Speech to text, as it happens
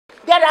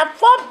there are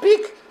 4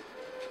 big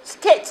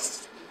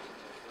states.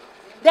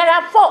 There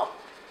are 4.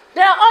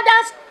 There are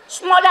other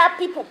smaller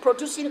people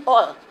producing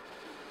oil.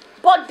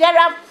 But there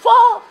are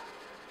 4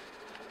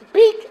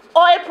 big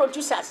oil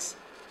producers.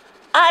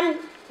 And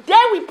they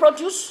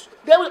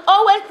will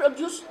always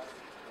produce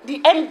the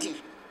MD.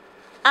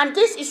 And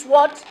this is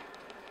what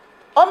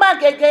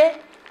Omo-Agege,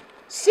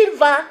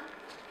 Sylva,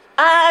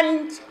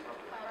 and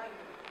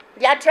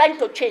they are trying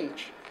to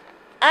change.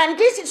 And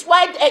this is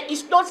why there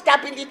is no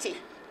stability.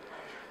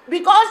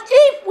 Because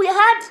if we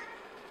had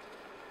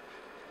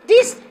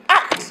this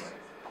act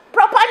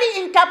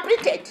properly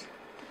interpreted,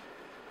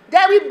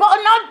 there will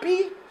not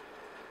be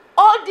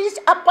all this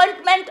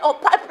appointment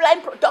of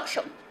pipeline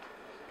production.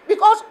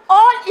 Because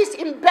all is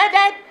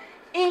embedded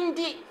in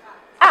the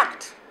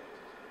act.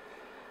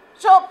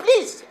 So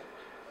please,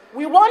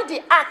 we want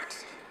the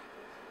act,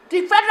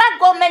 the federal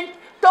government,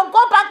 to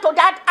go back to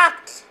that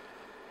act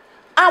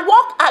and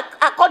work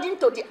according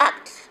to the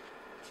act.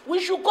 We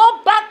should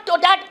go back to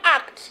that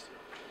act.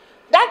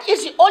 That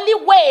is the only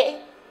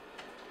way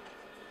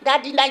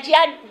that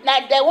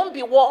there won't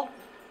be war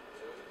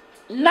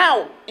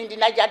now in the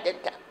Niger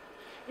Delta.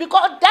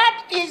 Because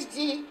that is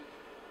the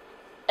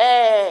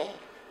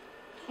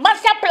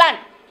master plan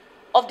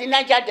of the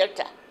Niger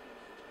Delta.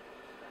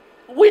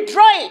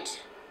 Withdraw it.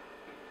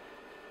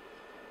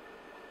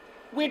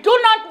 We do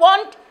not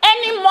want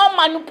any more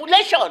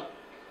manipulation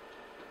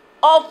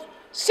of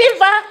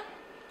Sylva,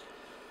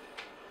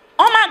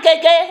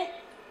 Omo-Agege,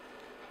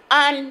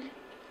 and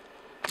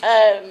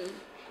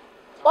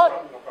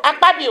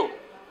Akpabio.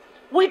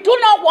 We do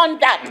not want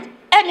that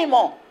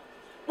anymore.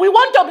 We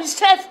want to be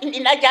safe in the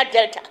Niger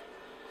Delta.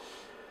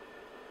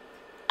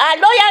 Our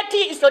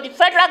loyalty is to the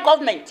federal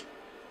government,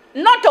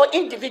 not to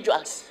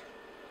individuals.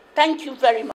 Thank you very much.